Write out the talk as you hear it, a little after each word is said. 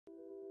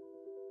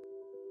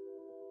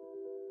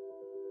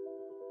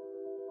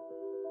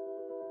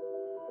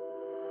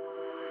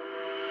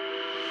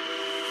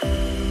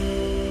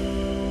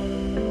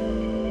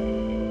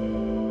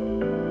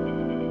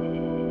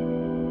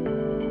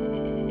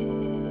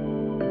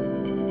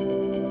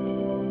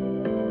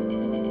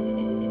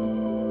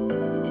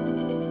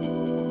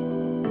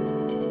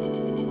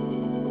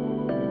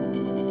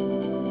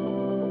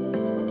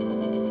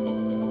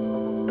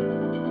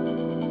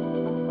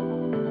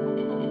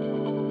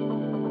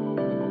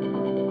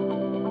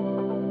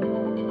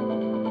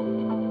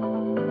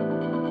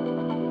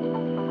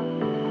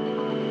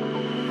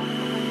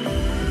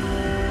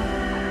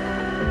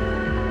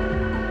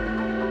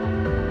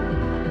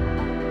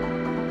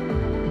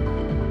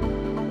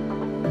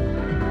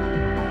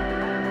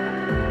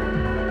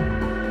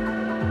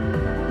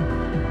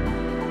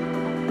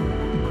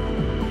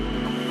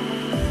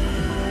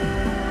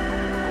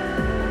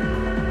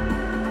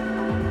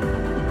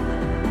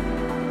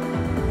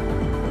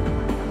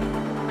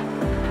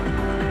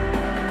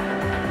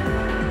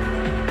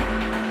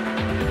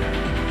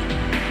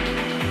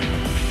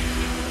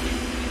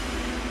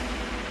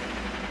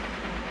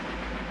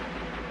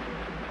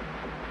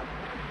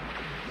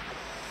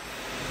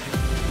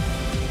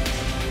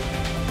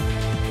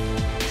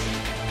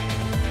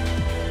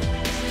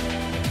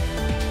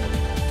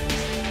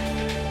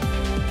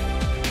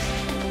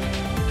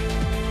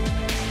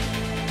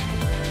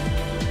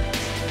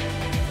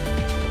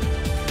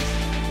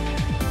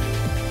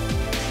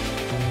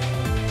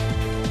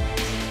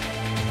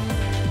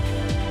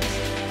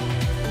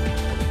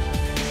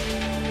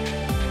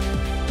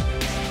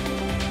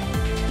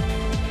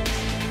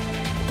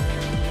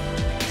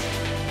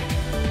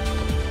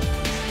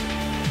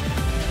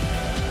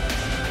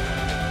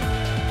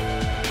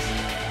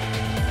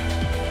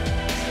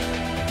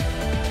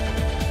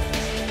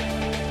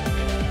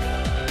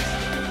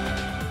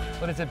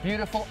is a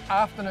beautiful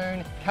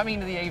afternoon coming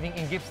into the evening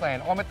in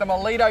Gippsland. I'm at the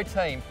Molito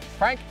team,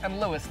 Frank and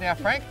Lewis. Now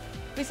Frank,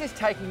 this is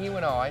taking you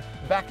and I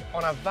back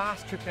on a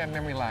vast trip down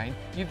memory lane.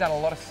 You've done a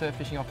lot of surf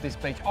fishing off this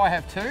beach. I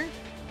have too.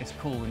 It's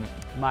cool, isn't it?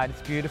 Mate,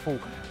 it's beautiful.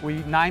 We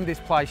named this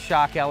place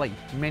Shark Alley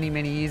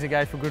many years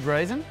ago for good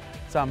reason.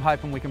 So I'm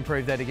hoping we can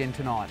prove that again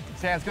tonight.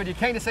 Sounds good. You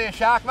keen to see a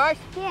shark, mate?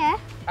 Yeah.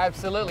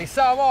 Absolutely.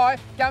 So am I.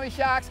 Gummy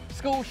sharks,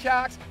 school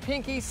sharks,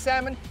 pinkies,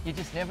 salmon. You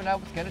just never know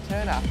what's going to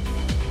turn up.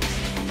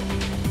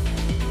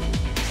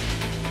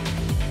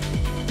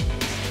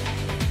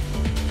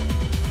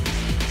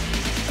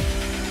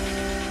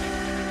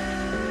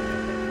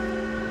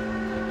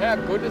 How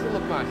good does it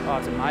look, mate? Oh,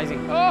 it's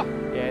amazing. Oh!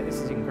 Yeah, this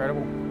is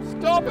incredible.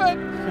 Stop it!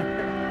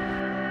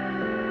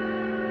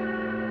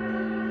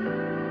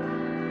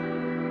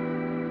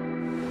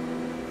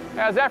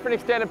 How's that for an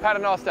extended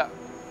paternoster?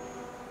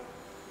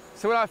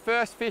 So when I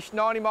first fished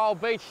 90 Mile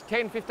Beach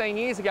 10, 15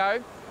 years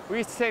ago, we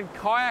used to send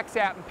kayaks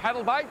out and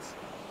paddle baits.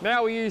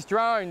 Now we use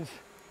drones.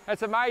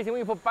 It's amazing. We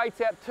can put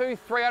baits out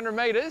 200-300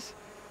 metres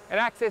and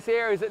access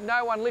areas that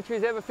no one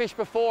literally has ever fished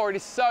before. It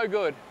is so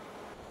good.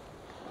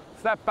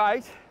 So that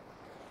bait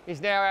is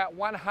now out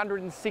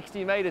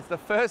 160 metres. The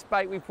first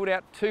bait we put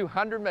out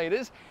 200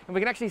 metres, and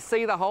we can actually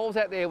see the holes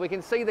out there. We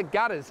can see the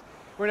gutters.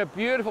 We're in a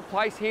beautiful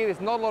place here.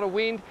 There's not a lot of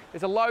wind.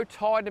 There's a low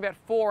tide in about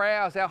 4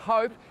 hours. Our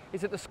hope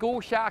is that the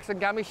school sharks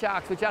and gummy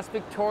sharks, which us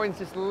Victorians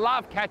just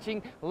love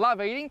catching, love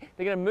eating,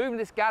 they're going to move in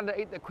this gutter to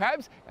eat the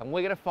crabs, and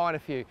we're going to find a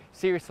few.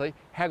 Seriously,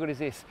 how good is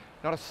this?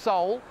 Not a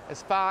soul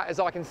as far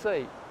as I can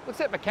see.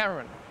 Except my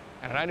cameraman,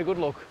 and it ain't a good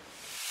look.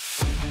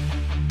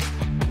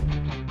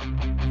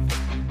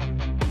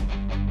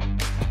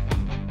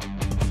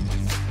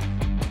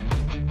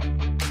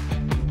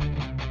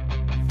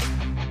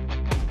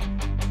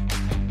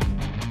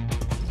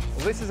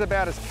 Well, this is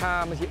about as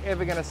calm as you're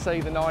ever going to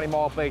see the 90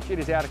 Mile Beach. It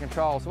is out of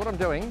control. So what I'm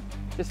doing,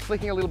 just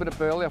flicking a little bit of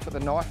burley off with the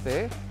knife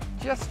there,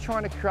 just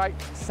trying to create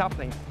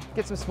something.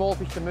 Get some small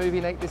fish to move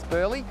in, eat this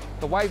burley.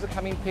 The waves will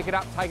come in, pick it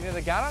up, take it into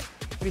the gutter.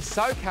 It is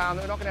so calm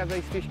that we're not going to have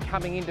these fish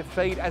coming in to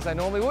feed as they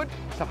normally would.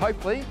 So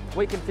hopefully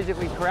we can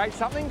physically create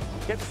something,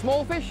 get the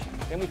small fish,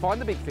 then we find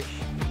the big fish.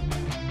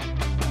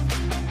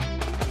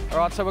 All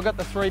right, so we've got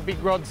the 3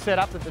 big rods set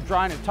up that the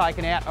drone has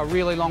taken out a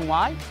really long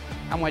way.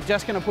 And we're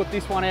just going to put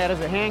this one out as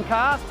a hand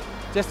cast,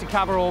 just to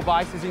cover all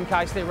bases in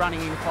case they're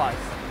running in close.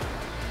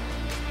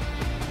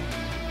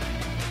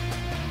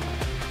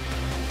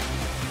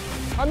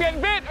 I'm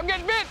getting bit! I'm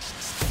getting bit!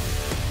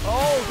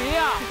 Oh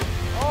dear!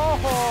 Oh!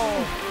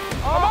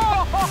 Oh!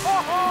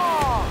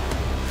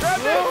 Grab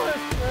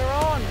this!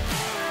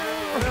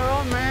 They're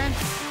on, man.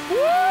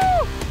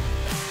 Woo!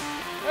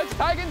 It's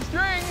taking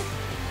string.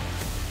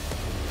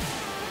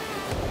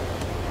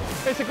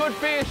 It's a good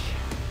fish.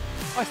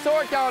 I saw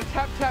it going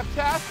tap, tap,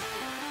 tap.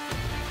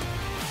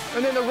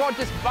 And then the rod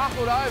just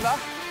buckled over,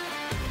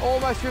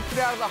 almost ripped it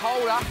out of the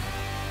holder.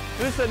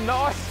 This is a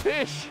nice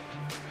fish.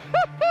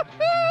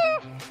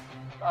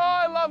 Oh,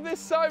 I love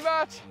this so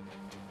much.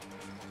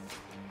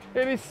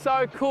 It is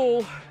so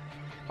cool.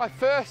 I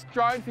first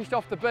drone fished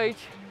off the beach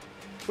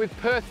with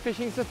Perth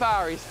Fishing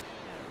Safaris,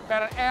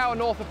 about an hour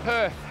north of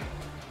Perth.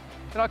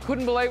 And I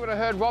couldn't believe when I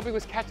heard Robbie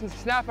was catching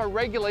snapper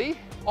regularly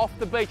off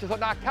the beach. I thought,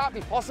 nah, it can't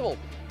be possible.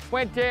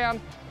 Went down,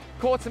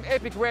 caught some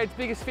epic reds,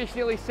 biggest fish,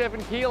 nearly 7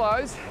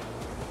 kilos.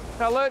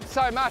 And I learned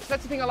so much.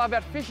 That's the thing I love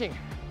about fishing.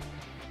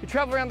 You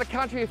travel around the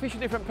country, you fish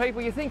with different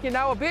people, you think you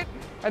know a bit,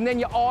 and then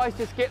your eyes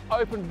just get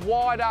opened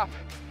wide up.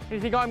 And you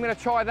think, I'm going to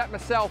try that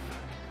myself.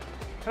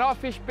 And I've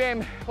fished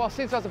Bemm, well,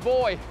 since I was a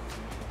boy.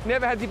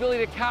 Never had the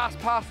ability to cast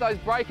past those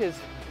breakers.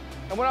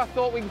 And when I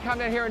thought we can come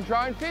down here and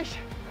drone fish,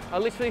 I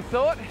literally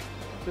thought,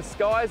 the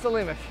sky's the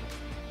limit.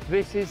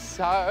 This is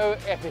so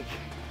epic.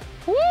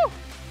 Woo!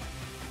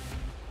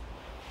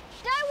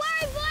 Don't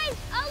worry, boys.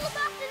 I'll look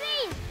after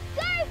these.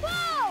 Go,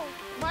 Paul!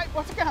 Mate,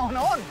 what's going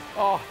on?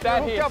 Oh,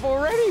 that You're is hooked up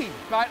already.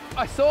 Mate,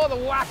 I saw the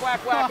whack,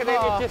 whack, whack, and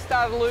then it just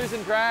started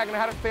losing drag, and I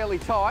had it fairly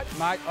tight.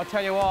 Mate, I'll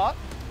tell you what,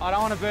 I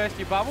don't want to burst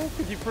your bubble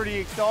because you're pretty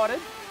excited,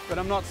 but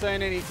I'm not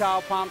seeing any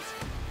tail pumps.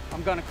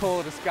 I'm going to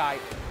call it a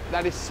skate.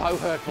 That is so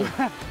hurtful.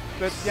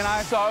 But, you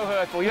know, so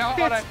hurtful. You know,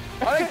 I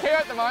don't care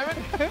at the moment.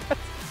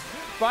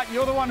 But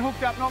you're the one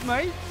hooked up, not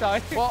me, so.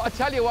 Well, I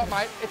tell you what,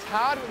 mate, it's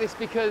hard with this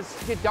because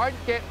you don't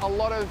get a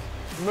lot of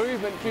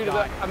movement due to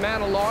the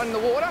amount of line in the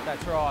water.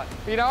 That's right.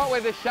 You know what,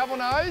 where the shovel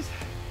nose,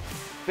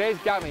 there's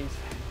gummies.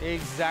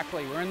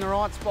 Exactly, we're in the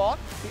right spot.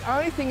 The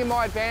only thing in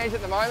my advantage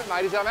at the moment,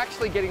 mate, is I'm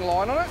actually getting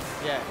line on it.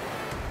 Yeah.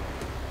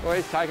 Well,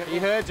 he's taking it. He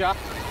heard ya.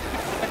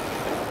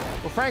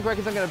 Well, Frank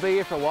reckons I'm going to be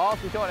here for a while,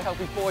 so he's trying to help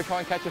his boy try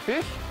and catch a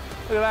fish.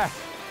 Look at that.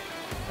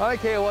 I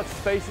don't care what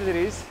species it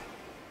is.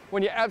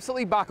 When you're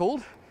absolutely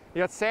buckled, you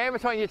got sand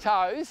between your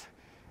toes,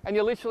 and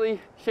you're literally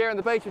sharing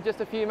the beach with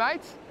just a few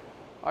mates,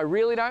 I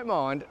really don't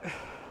mind.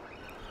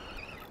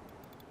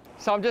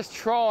 So I'm just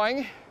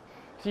trying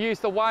to use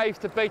the waves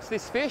to beach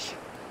this fish.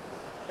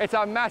 It's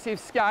a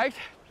massive skate,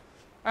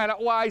 and it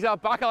weighs a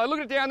bucket. Look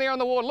at it down there on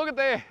the water, look at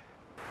there.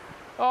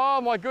 Oh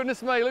my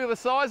goodness me, look at the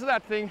size of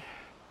that thing.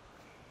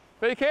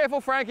 Be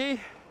careful, Frankie.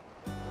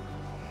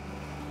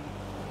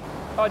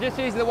 Oh, just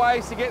using the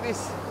waves to get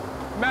this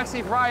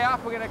massive ray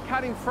up. We're going to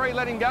cut him free,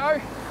 let him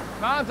go.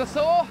 My arms are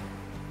sore,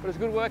 but it's a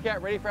good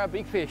workout, ready for our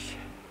big fish.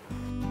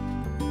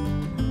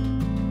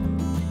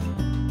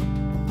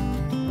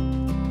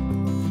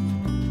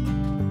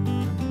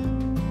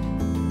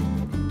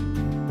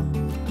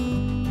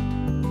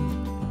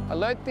 I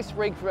learnt this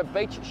rig from a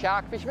beach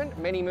shark fisherman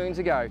many moons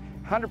ago.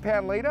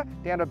 100-pound leader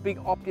down to a big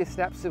Optia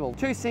snap swivel.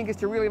 2 sinkers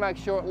to really make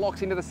sure it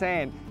locks into the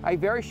sand. A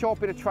very short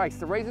bit of trace.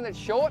 The reason it's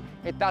short,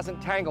 it doesn't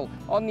tangle.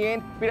 On the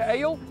end, bit of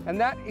eel, and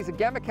that is a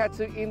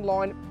Gamakatsu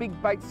inline big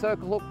bait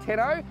circle hook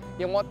 10-0.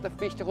 You want the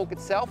fish to hook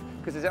itself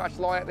because there's so much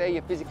line out there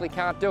you physically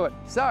can't do it.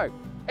 So,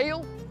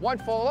 eel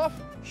won't fall off,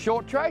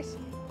 short trace,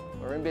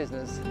 we're in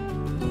business.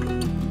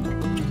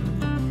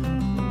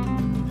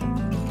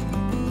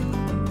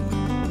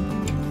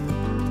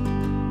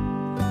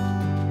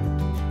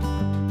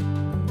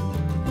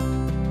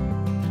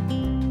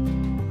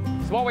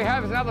 So what we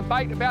have is another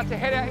bait about to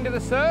head out into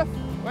the surf.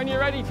 When you're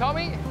ready,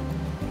 Tommy,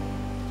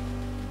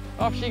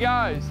 off she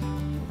goes.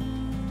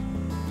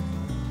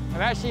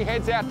 And as she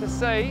heads out to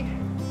sea,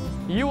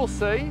 you will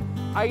see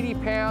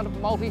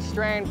 80-pound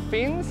multi-strand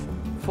fins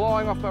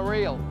flying off a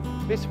reel.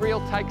 This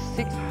reel takes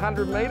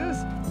 600 metres,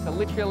 so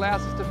literally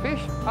allows us to fish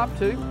up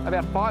to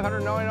about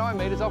 599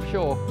 metres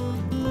offshore.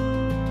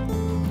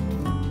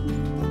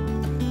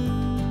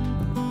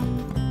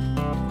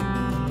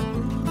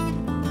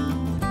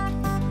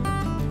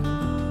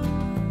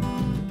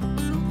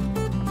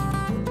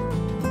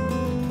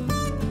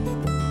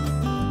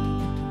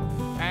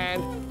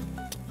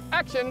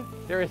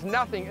 There is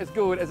nothing as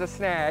good as a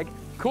snag,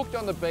 cooked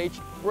on the beach,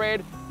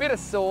 bread, bit of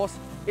sauce.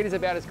 It is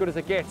about as good as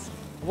it gets.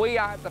 We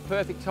are at the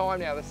perfect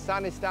time now. The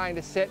sun is starting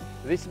to set.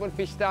 This is when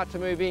fish start to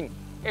move in.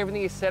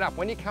 Everything is set up.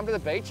 When you come to the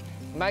beach,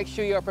 make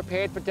sure you're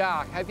prepared for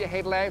dark. Have your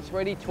headlamps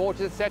ready,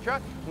 torches,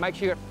 etc. Make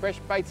sure you've got fresh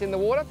baits in the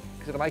water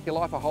because it'll make your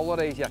life a whole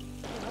lot easier.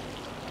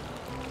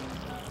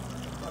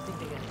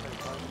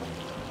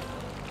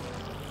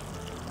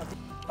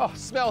 Oh,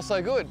 smells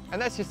so good.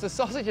 And that's just the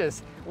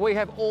sausages. We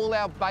have all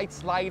our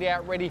baits laid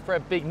out ready for a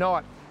big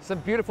night. Some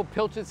beautiful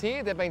pilchards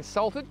here, they've been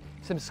salted.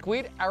 Some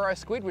squid, arrow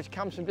squid, which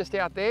comes from just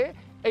out there.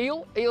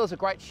 Eel is a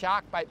great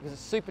shark bait because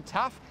it's super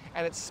tough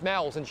and it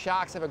smells, and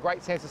sharks have a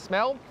great sense of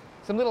smell.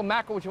 Some little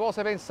mackerel, which have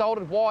also been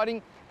salted,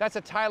 whiting. That's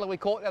a tailor we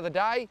caught the other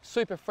day,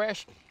 super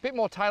fresh. Bit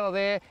more tailor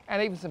there,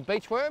 and even some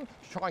beachworm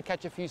to try and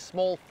catch a few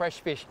small, fresh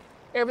fish.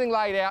 Everything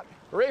laid out,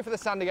 ready for the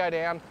sun to go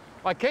down.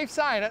 I keep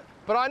saying it,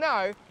 but I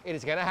know it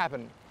is going to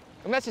happen.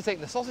 And that's just eating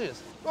the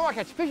sausages. We might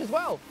catch fish as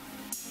well.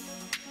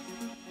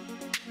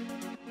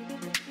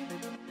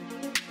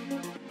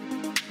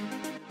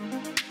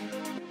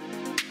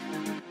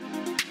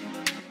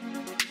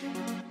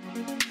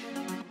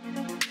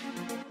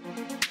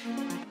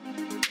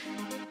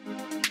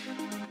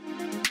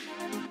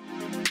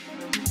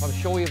 I'm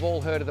sure you've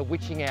all heard of the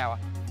witching hour.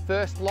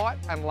 First light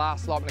and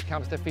last light when it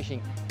comes to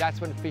fishing. That's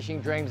when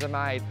fishing dreams are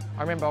made.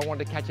 I remember I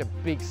wanted to catch a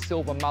big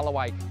silver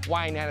mulloway.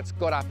 Wayne and it's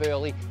got up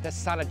early. The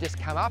sun had just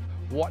come up.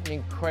 What an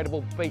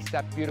incredible beast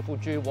that beautiful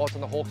Jew was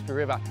on the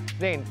Hawkesbury River.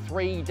 Then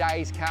 3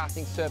 days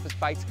casting surface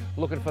baits,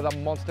 looking for the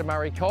monster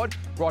Murray cod.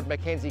 Rod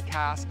Mackenzie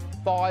cast,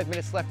 5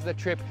 minutes left of the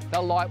trip.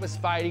 The light was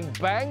fading,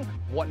 bang,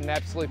 what an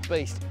absolute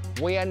beast.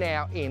 We are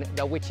now in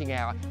the witching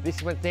hour. This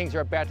is when things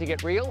are about to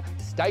get real.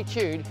 Stay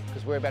tuned,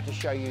 because we're about to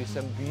show you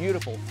some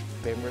beautiful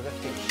Bemm River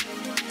fish.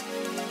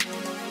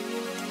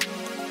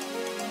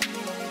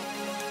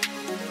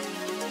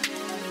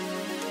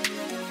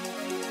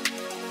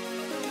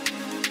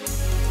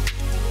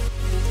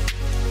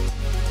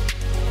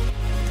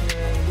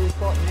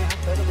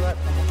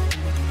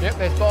 Yep,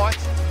 there's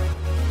bites.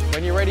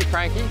 When you're ready,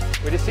 Frankie,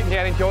 we're just sitting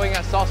down enjoying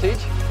our sausage,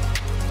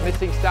 and this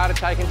thing started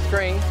taking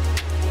string. A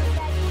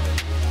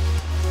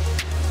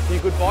few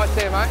good bites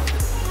there, mate.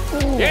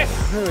 Ooh,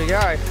 yes! Here we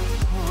go.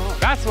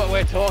 That's what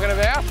we're talking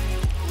about.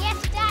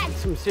 Yes, Dad.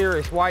 Some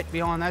serious weight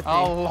behind that thing.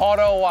 A lot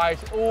of weight.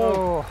 Ooh,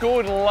 oh.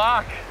 Good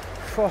luck.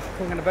 Oh,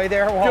 I'm going to be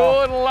there a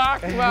while. Good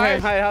luck, mate.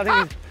 Mate, I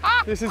think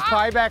this is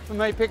payback for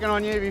me picking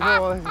on you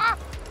before.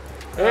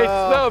 It's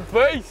the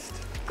beast.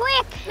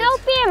 Quick,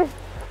 help him.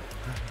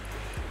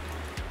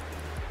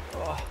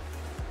 Oh.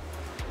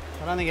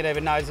 I don't think it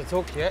even knows it's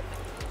hooked yet.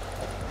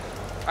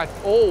 That's,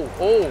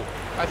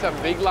 that's a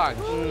big lunge.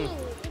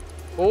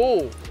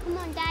 Oh. Come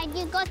on, Dad,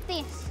 you got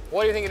this.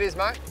 What do you think it is,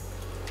 mate?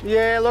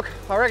 Yeah, look,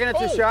 I reckon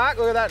it's a shark.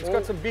 Look at that, it's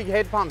got some big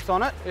head pumps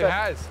on it. It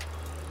has.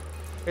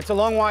 It's a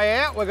long way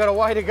out, we've got a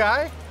way to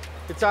go.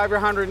 It's over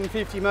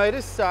 150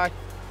 metres, so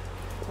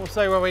we'll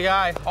see where we go.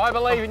 I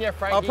believe in you,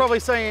 Frankie. I'll probably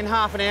see you in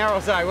half an hour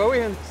or so, will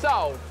we?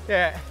 Sold.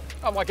 Yeah.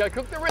 I might go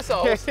cook the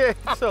rissoles. Yeah,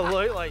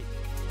 absolutely.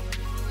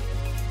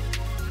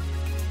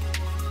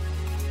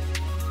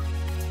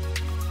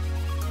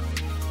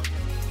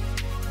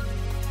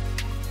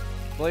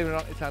 Believe it or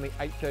not, it's only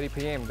 8:30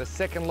 p.m. The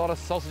second lot of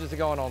sausages are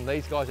going on.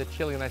 These guys are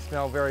chilly and they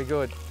smell very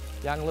good.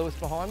 Young Lewis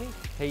behind me,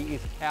 he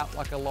is out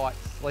like a light,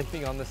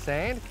 sleeping on the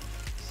sand.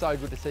 So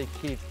good to see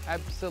kids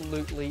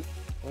absolutely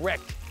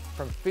wrecked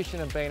from fishing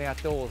and being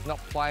outdoors, not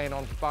playing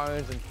on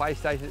phones and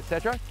PlayStations,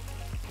 etc.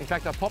 In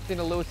fact, I popped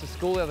into Lewis's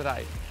school the other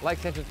day,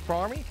 Lakes Entrance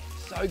Primary.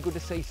 So good to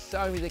see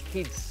so many of the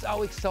kids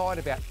so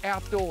excited about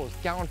outdoors,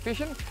 going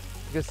fishing,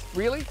 because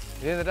really,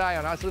 at the end of the day,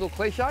 I know it's a little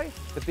cliche,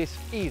 but this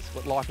is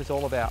what life is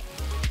all about.